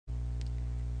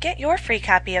Get your free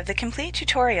copy of the complete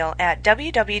tutorial at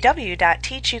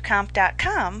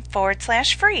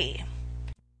www.teachucomp.com/free.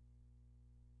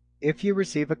 If you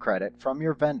receive a credit from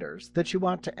your vendors that you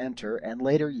want to enter and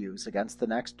later use against the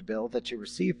next bill that you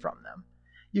receive from them,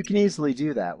 you can easily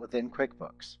do that within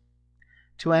QuickBooks.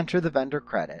 To enter the vendor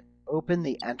credit, open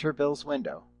the Enter Bills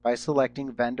window by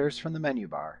selecting Vendors from the menu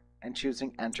bar and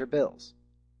choosing Enter Bills.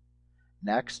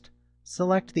 Next,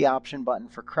 select the option button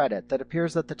for credit that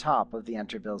appears at the top of the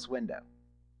Enter Bills window.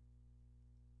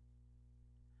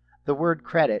 The word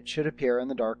credit should appear in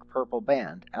the dark purple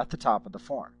band at the top of the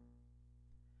form.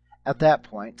 At that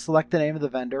point, select the name of the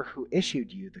vendor who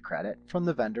issued you the credit from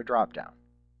the vendor dropdown.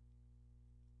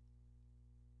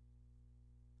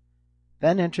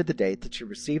 Then enter the date that you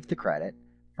received the credit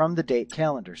from the Date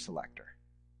Calendar selector.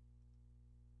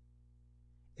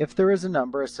 If there is a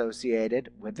number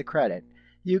associated with the credit,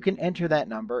 you can enter that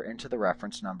number into the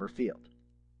reference number field.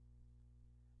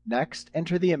 Next,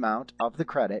 enter the amount of the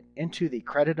credit into the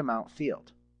Credit Amount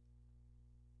field.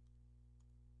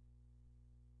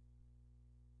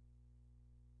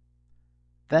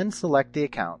 Then select the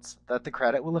accounts that the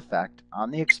credit will affect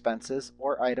on the Expenses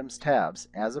or Items tabs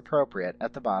as appropriate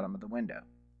at the bottom of the window.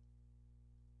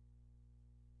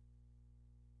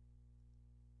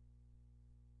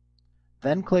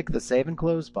 Then click the Save and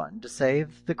Close button to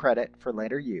save the credit for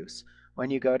later use when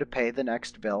you go to pay the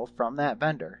next bill from that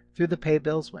vendor through the Pay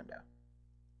Bills window.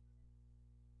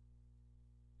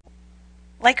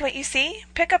 Like what you see?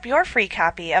 Pick up your free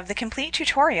copy of the complete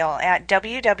tutorial at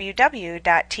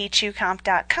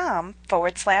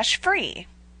www.teachucomp.com/free.